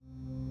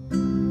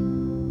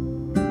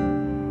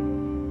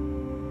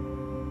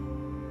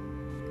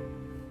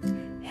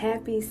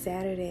Happy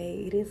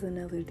Saturday. It is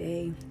another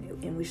day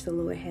in which the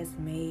Lord has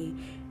made,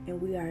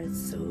 and we are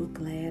so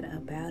glad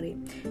about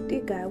it.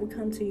 Dear God, we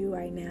come to you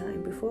right now,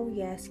 and before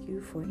we ask you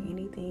for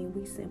anything,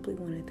 we simply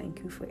want to thank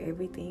you for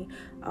everything,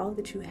 all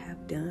that you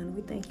have done.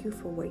 We thank you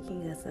for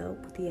waking us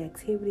up with the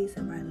activities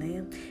of our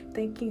limb.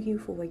 Thanking you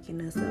for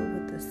waking us up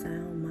with a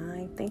sound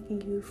mind.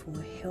 Thanking you for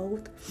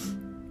health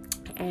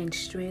and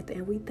strength,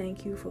 and we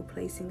thank you for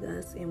placing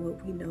us in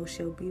what we know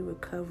shall be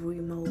recovery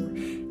mode.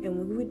 And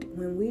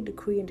when we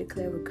decree and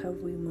declare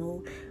recovery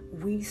mode,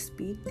 we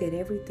speak that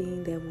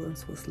everything that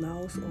once was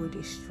lost or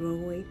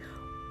destroyed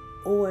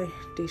or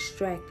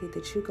distracted,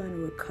 that you're going to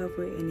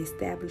recover it and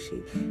establish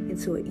it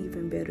into an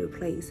even better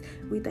place.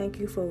 We thank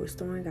you for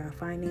restoring our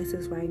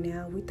finances right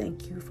now. We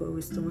thank you for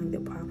restoring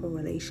the proper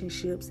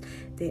relationships,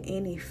 that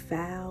any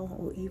foul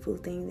or evil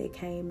thing that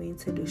came in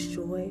to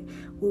destroy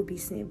will be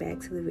sent back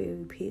to the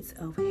very pits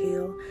of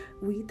hell.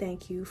 We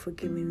thank you for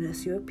giving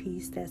us your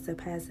peace that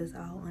surpasses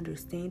all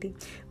understanding.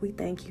 We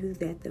thank you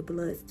that the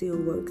blood still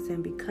works,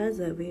 and because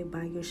of it,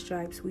 by your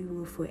stripes, we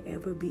will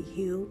forever be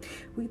healed.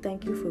 We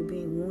thank you for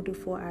being wounded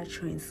for our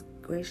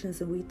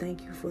transgressions, and we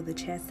thank you for the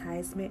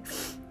chastisement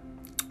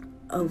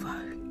of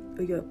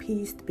your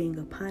peace being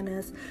upon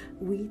us.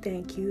 We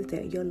thank you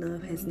that your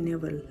love has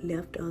never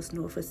left us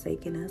nor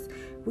forsaken us.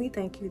 We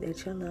thank you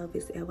that your love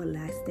is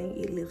everlasting.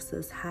 It lifts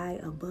us high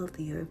above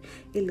the earth.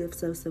 It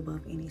lifts us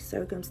above any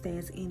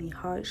circumstance, any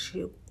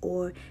hardship,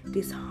 or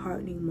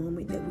disheartening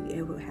moment that we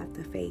ever have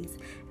to face.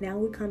 Now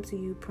we come to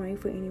you praying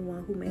for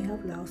anyone who may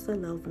have lost a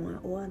loved one,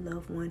 or a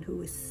loved one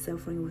who is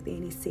suffering with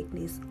any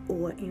sickness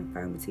or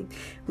infirmity.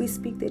 We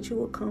speak that you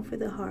will comfort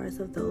the hearts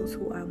of those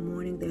who are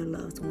mourning their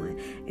loved one,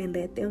 and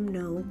let them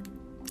know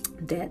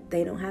that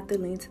they don't have to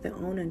lean to their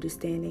own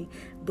understanding,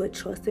 but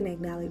trust and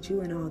acknowledge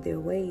you in all their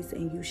ways,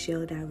 and you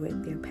shall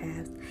direct their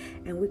paths.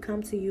 And we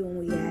come to you and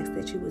we ask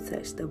that you would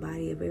touch the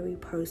body of every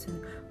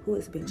person who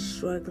has been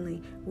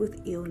struggling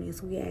with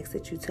illness. We ask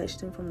that you touch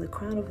them from the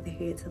crown of their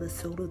head to the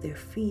sole of their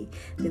feet,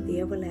 that the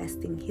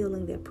everlasting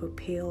healing that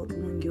propelled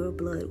when your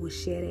blood was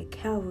shed at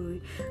Calvary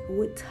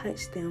would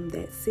touch them,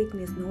 that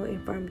sickness nor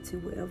infirmity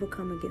will ever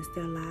come against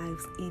their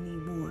lives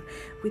anymore.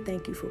 We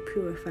thank you for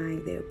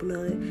purifying their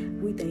blood.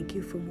 We thank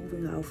you for moving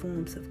all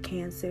forms of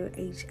cancer,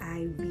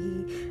 HIV.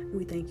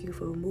 We thank you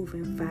for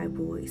removing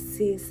fibroid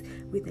cysts.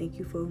 We thank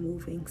you for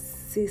removing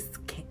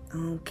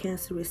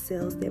cancerous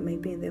cells that may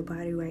be in their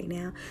body right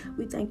now.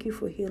 We thank you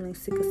for healing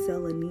sickle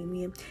cell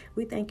anemia.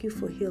 We thank you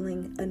for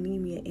healing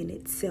anemia in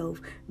itself,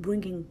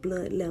 bringing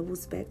blood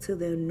levels back to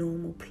their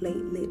normal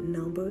platelet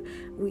number.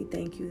 We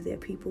thank you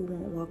that people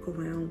won't walk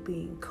around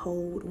being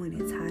cold when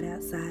it's hot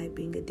outside,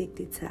 being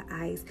addicted to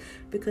ice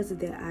because of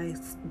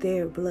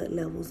their blood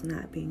levels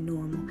not being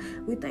normal.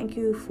 We thank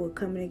you for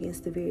coming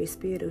against the very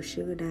spirit of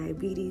sugar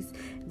diabetes,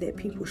 that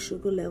people's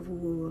sugar level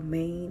will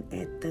remain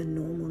at the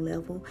normal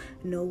level.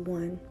 No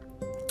one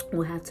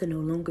will have to no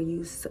longer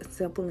use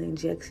simple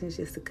injections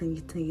just to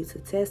continue to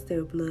test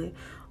their blood,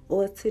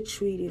 or to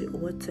treat it,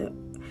 or to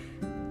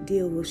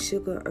deal with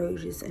sugar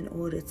urges in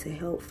order to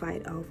help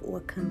fight off or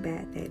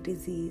combat that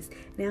disease.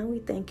 Now we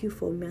thank you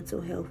for mental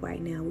health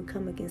right now. We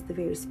come against the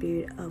very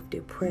spirit of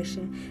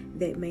depression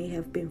that may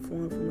have been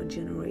formed from a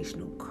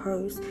generational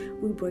curse.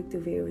 We break the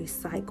very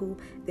cycle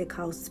that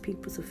causes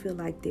people to feel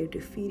like they're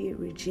defeated,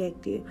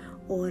 rejected,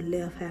 or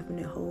left having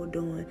to hold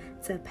on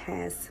to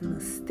past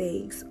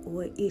mistakes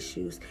or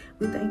issues.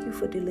 We thank you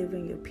for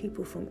delivering your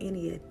people from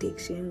any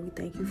addiction. We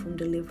thank you for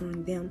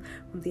delivering them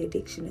from the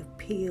addiction of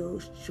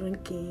pills,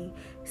 drinking,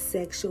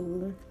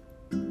 sexual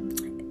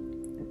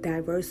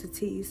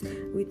diversities.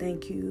 We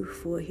thank you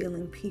for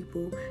healing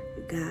people,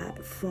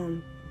 God,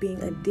 from being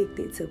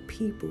addicted to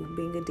people,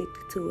 being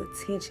addicted to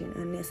attention,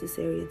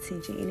 unnecessary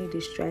attention, any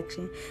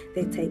distraction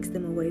that takes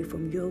them away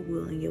from your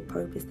will and your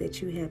purpose that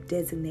you have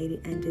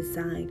designated and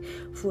designed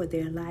for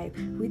their life.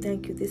 We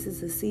thank you this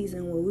is a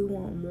season where we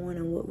won't mourn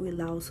on what we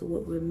lost or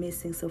what we're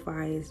missing so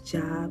far as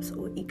jobs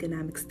or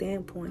economic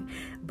standpoint,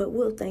 but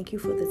we'll thank you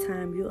for the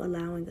time you're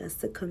allowing us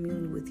to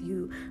commune with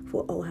you,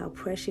 for oh how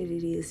precious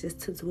it is just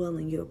to dwell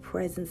in your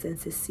presence and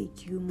to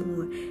seek you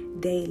more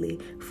daily.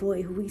 For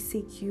if we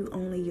seek you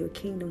only, your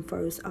kingdom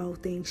first, all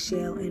things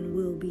shall and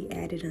will be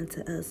added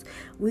unto us.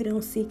 We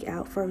don't seek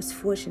out first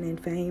fortune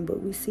and fame,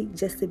 but we seek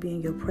just to be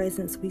in your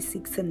presence. We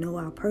seek to know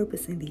our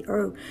purpose in the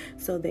earth,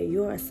 so that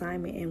your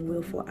assignment and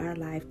will for our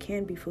life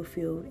can be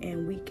fulfilled,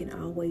 and we can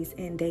always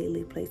and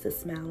daily place a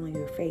smile on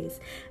your face.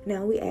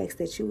 Now we ask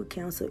that you would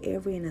counsel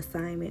every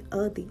assignment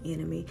of the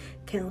enemy,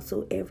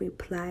 counsel every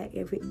plot,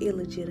 every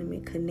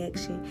illegitimate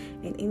connection,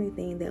 and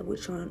anything that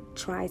would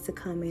try to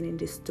come in and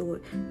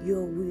distort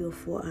your will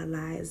for our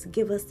lives.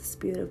 Give us the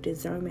spirit of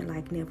discernment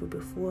like never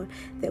before,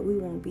 that we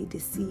won't be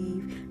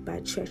deceived by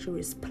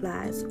treacherous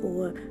plots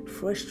or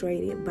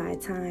frustrated by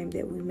time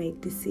that we make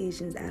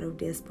decisions out of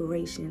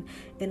desperation.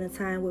 In a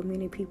time where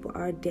many people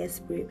are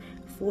desperate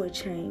for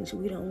change.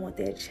 We don't want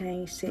that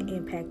change to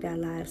impact our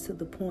lives to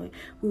the point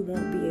we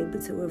won't be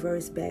able to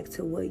reverse back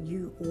to what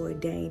you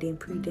ordained and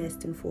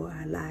predestined for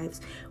our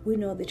lives. We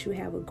know that you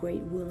have a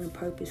great will and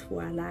purpose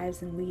for our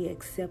lives, and we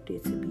accept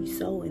it to be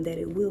so and that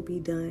it will be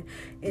done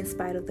in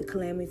spite of the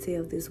calamity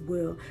of this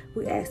world.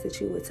 We ask that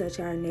you would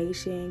touch our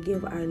nation,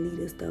 give our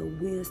leaders the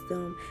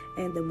wisdom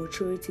and the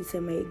maturity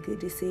to make good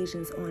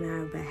decisions on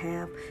our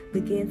behalf.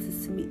 Begin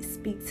to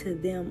speak to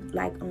them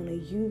like only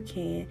you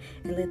can,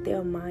 and let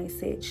their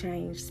mindset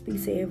change.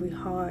 Speak to every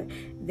heart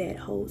that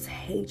holds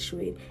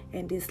hatred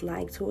and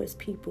dislike towards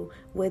people,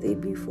 whether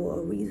it be for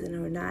a reason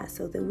or not,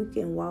 so that we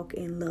can walk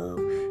in love,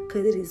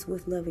 because it is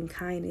with loving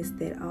kindness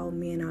that all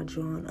men are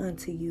drawn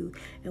unto you.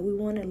 And we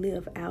want to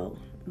live out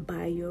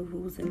by your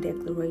rules and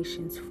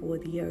declarations for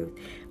the earth.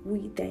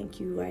 We thank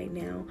you right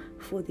now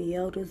for the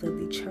elders of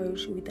the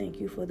church. We thank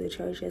you for the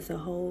church as a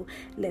whole.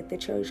 Let the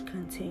church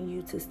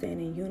continue to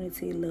stand in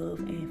unity, love,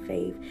 and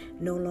faith,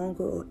 no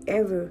longer or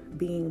ever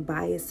being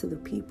biased to the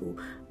people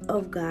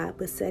of God,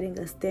 but setting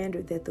a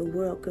standard that the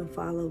world can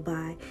follow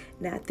by,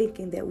 not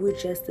thinking that we're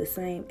just the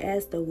same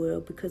as the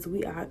world, because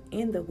we are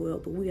in the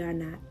world, but we are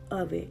not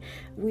of it.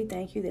 We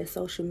thank you that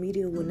social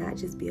media will not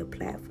just be a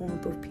platform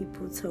for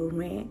people to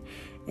rant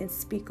and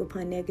speak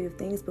upon negative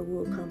things, but we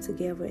will come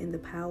together in the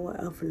power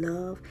of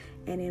love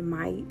and in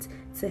might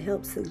to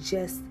help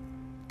suggest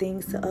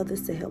things to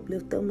others, to help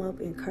lift them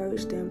up,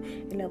 encourage them,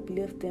 and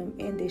uplift them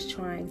in this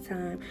trying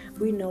time.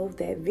 We know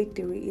that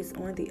victory is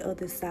on the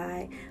other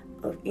side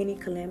of any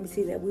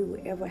calamity that we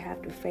will ever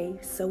have to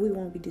face, so we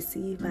won't be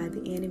deceived by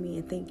the enemy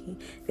and thinking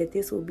that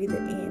this will be the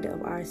end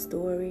of our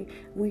story.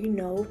 We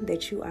know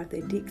that you are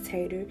the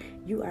dictator,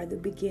 you are the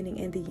beginning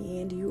and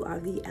the end, you are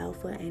the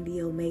Alpha and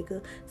the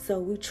Omega, so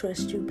we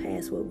trust you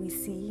past what we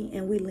see,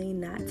 and we lean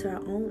not to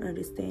our own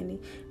understanding,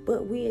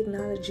 but we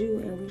acknowledge you,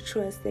 and we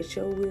trust that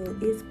your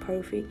will is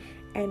perfect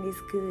and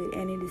it's good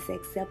and it is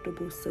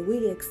acceptable. So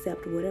we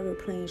accept whatever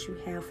plans you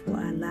have for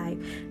our life,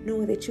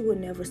 knowing that you will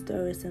never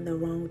stir us in the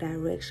wrong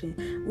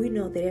direction. We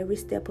know that every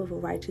step of a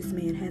righteous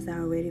man has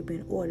already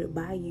been ordered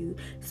by you.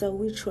 So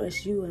we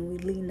trust you, and we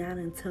lean not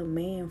unto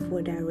man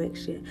for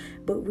direction,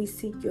 but we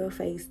seek your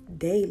face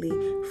daily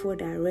for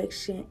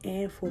direction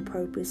and for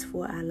purpose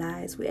for our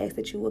lives. We ask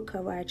that you will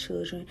cover our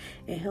children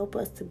and help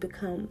us to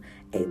become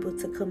able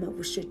to come up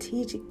with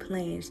strategic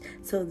plans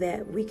so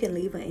that we can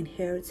leave an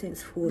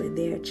inheritance for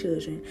their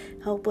children.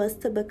 Help us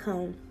to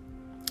become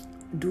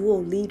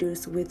dual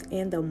leaders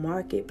within the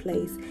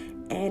marketplace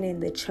and in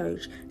the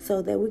church,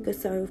 so that we could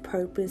serve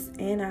purpose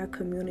in our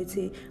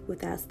community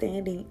with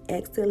outstanding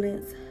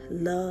excellence,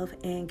 love,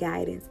 and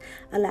guidance.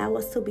 Allow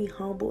us to be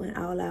humble in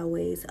all our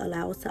ways.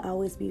 Allow us to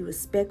always be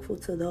respectful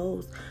to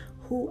those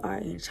who are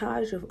in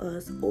charge of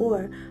us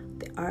or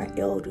our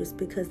elders,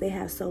 because they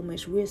have so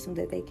much wisdom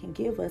that they can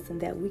give us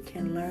and that we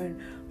can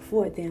learn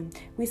for them.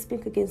 We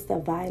speak against the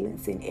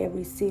violence in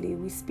every city.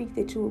 We speak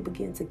that you will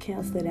begin to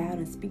cancel it out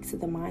and speak to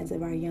the minds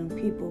of our young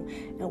people.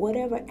 And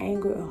whatever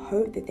anger or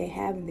hurt that they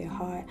have in their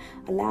heart,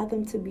 allow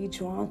them to be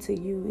drawn to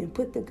you and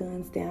put the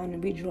guns down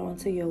and be drawn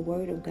to your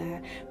word of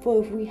God.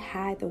 For if we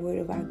hide the word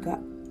of our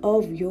God,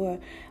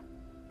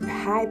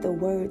 hide the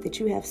word that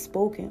you have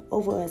spoken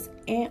over us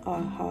in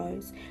our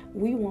hearts,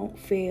 we won't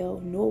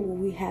fail, nor will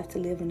we have to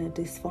live in a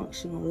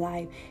dysfunctional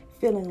life,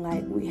 feeling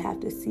like we have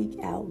to seek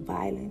out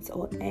violence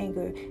or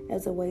anger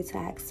as a way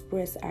to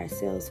express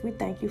ourselves. We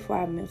thank you for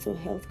our mental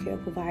health care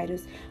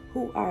providers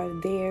who are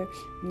there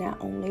not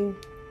only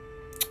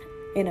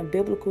in a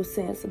biblical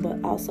sense,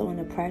 but also in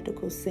a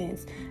practical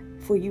sense.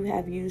 For you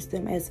have used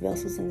them as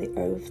vessels in the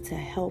earth to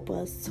help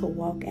us to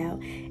walk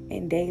out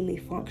in daily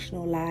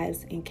functional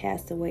lives and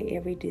cast away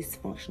every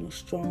dysfunctional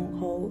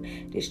stronghold,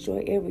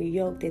 destroy every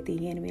yoke that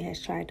the enemy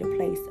has tried to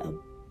place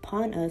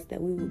upon us,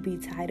 that we would be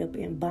tied up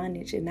in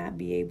bondage and not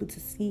be able to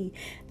see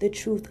the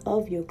truth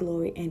of your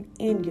glory and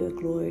in your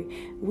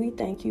glory. We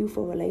thank you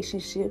for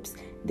relationships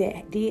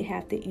that did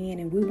have to end,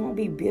 and we won't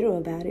be bitter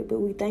about it, but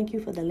we thank you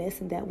for the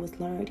lesson that was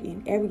learned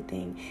in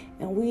everything,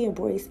 and we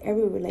embrace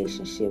every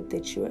relationship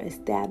that you're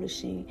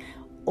establishing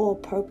or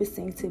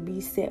purposing to be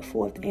set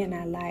forth in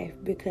our life,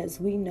 because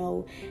we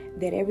know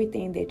that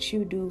everything that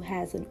you do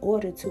has an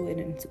order to it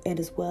and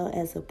as well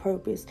as a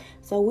purpose.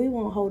 So we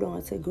won't hold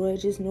on to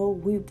grudges, nor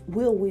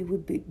will we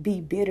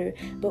be bitter,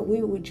 but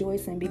we will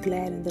rejoice and be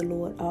glad in the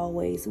Lord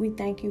always. We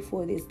thank you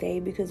for this day,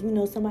 because we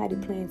know somebody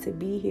planned to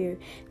be here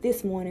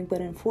this morning,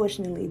 but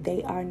unfortunately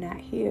they are not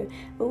here.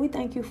 But we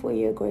thank you for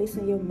your grace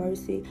and your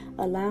mercy,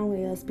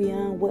 allowing us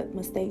beyond what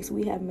mistakes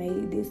we have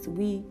made this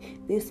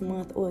week, this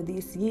month, or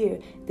this year,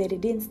 that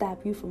it didn't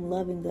stop you from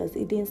loving us.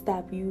 It didn't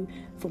stop you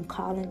from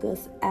calling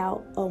us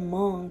out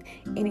among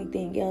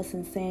anything else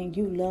and saying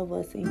you love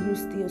us and you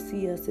still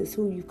see us as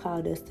who you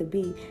called us to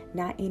be,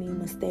 not any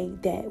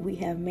mistake that we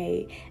have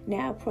made.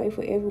 Now I pray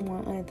for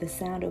everyone under the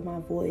sound of my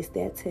voice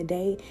that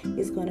today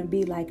is going to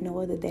be like no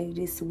other day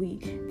this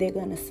week. They're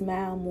going to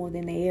smile more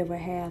than they ever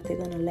have. They're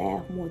going to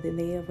laugh more than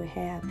they ever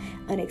have.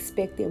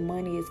 Unexpected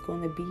money is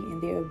going to be in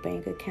their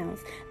bank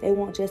accounts. They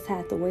won't just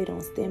have to wait on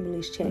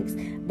stimulus checks,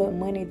 but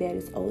money that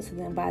is owed to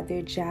them by their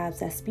their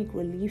jobs. I speak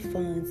relief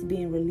funds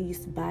being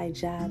released by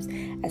jobs.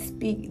 I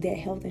speak that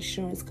health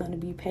insurance is going to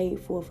be paid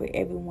for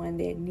everyone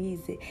that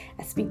needs it.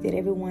 I speak that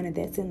everyone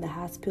that's in the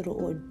hospital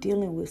or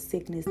dealing with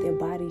sickness, their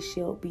body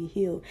shall be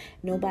healed.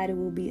 Nobody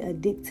will be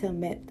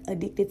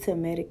addicted to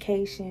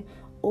medication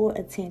or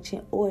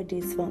attention or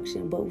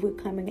dysfunction, but we're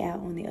coming out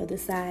on the other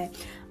side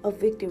of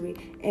victory.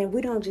 And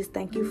we don't just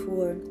thank you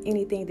for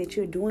anything that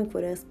you're doing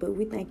for us, but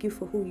we thank you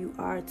for who you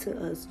are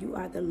to us. You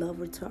are the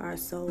lover to our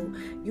soul.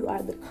 You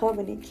are the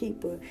covenant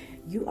keeper.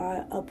 You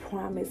are a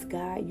promise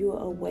God. You're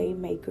a way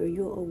maker.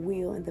 You're a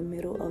wheel in the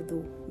middle of the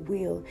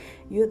wheel.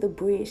 You're the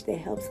bridge that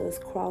helps us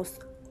cross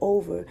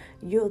over.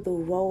 You're the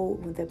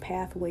road when the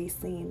pathway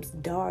seems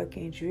dark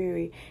and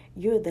dreary.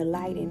 You're the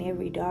light in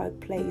every dark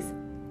place.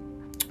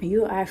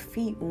 You're our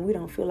feet when we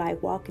don't feel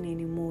like walking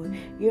anymore.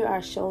 You're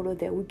our shoulder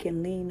that we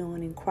can lean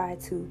on and cry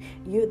to.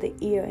 You're the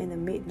ear in the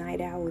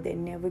midnight hour that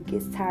never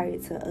gets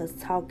tired to us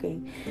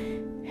talking.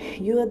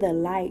 You're the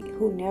light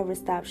who never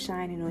stops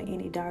shining on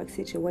any dark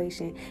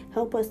situation.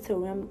 Help us to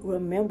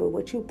remember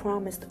what you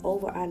promised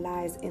over our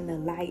lives in the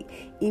light,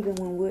 even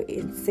when we're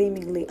in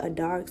seemingly a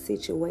dark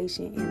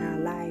situation in our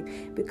life,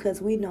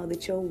 because we know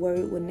that your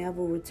word will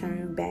never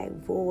return back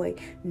void,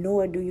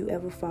 nor do you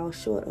ever fall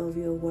short of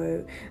your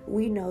word.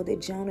 We know that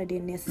Jonah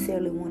didn't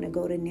necessarily want to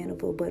go to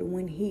Nineveh, but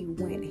when he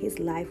went, his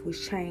life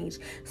was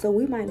changed. So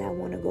we might not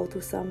want to go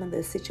through some of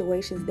the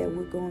situations that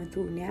we're going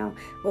through now,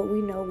 but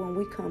we know when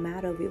we come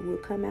out of it, we'll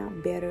come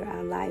out better.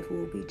 Our life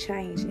will be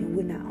changed, and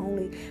we're not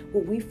only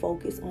will we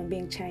focus on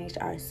being changed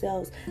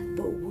ourselves,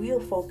 but we'll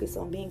focus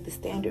on being the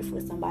standard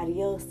for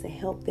somebody else to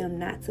help them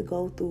not to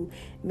go through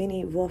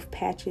many rough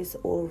patches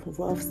or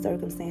rough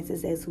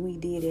circumstances as we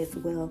did as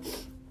well.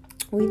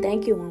 We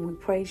thank you and we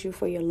praise you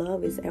for your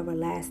love is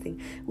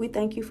everlasting. We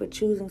thank you for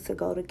choosing to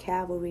go to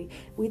Calvary.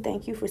 We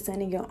thank you for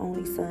sending your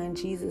only son,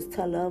 Jesus,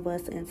 to love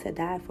us and to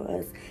die for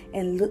us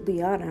and look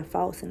beyond our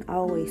faults and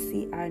always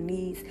see our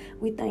needs.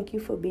 We thank you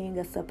for being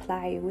a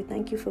supplier. We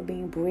thank you for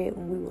being bread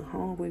when we were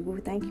hungry. We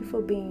thank you for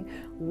being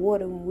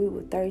water when we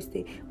were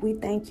thirsty. We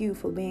thank you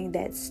for being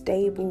that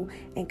stable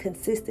and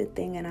consistent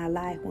thing in our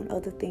life when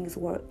other things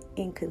were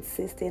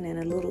inconsistent and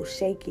a little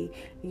shaky.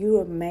 You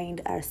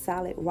remained our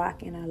solid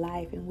rock in our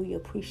life, and we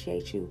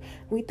appreciate you.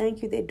 We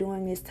thank you that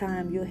during this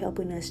time you're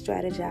helping us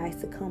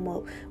strategize to come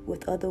up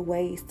with other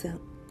ways to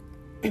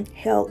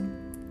help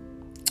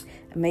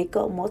make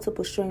up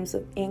multiple streams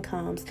of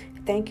incomes.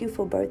 Thank you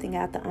for birthing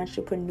out the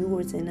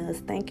entrepreneurs in us.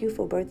 Thank you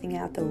for birthing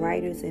out the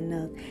writers in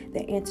us, the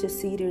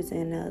interceders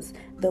in us,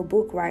 the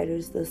book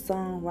writers, the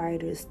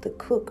songwriters, the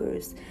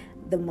cookers,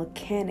 the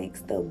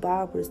mechanics, the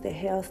barbers, the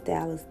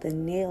hairstylists, the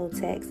nail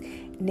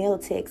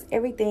techs,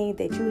 everything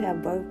that you have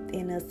birthed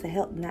in us to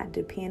help not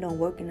depend on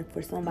working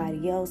for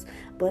somebody else,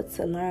 but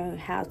to learn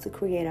how to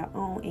create our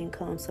own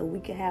income so we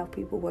can have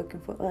people working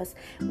for us.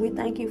 We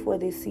thank you for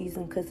this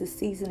season, because this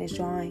season is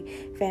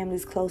drawing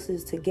families closer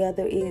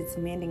together. It is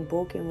mending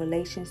broken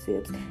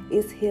relationships.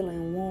 It's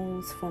healing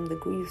wounds from the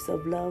griefs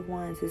of loved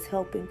ones. It's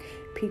helping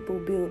people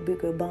build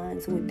bigger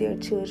bonds with their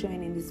children,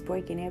 and it's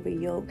breaking every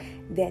yoke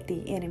that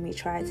the enemy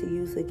tried to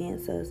use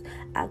against us.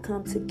 I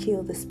come to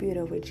kill the spirit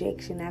of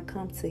rejection. I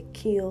come to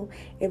kill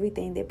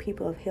everything that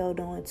people have held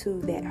on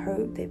to, that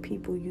hurt that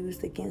people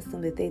used against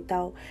them that they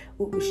thought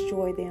would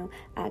destroy them.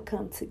 I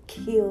come to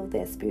kill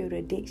that spirit of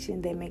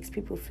addiction that makes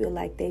people feel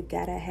like they've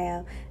got to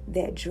have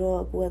that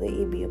drug, whether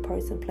it be a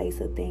person, place,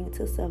 or thing,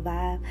 to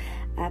survive.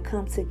 I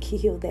come to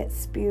kill that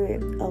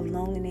spirit of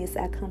loneliness.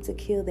 I come to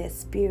kill that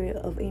spirit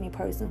of any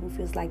person who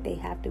feels like they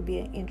have to be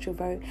an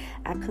introvert.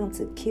 I come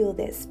to kill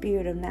that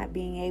spirit of not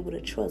being able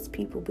to trust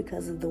people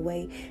because of the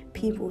way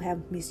people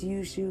have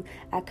misused you.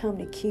 I come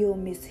to kill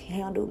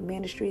mishandled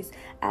ministries.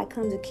 I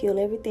come to kill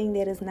everything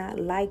that is not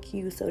like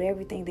you, so that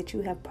everything that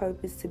you have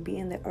purpose to be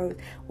in the earth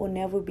will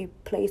never be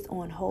placed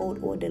on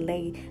hold or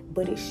delayed,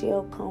 but it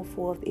shall come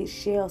forth. It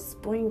shall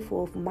spring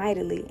forth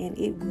mightily, and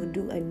it will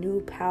do a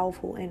new,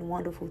 powerful, and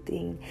wonderful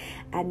thing.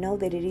 I know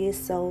that it is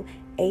so.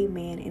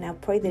 Amen. And I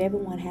pray that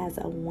everyone has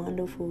a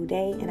wonderful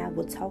day, and I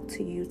will talk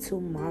to you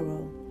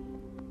tomorrow.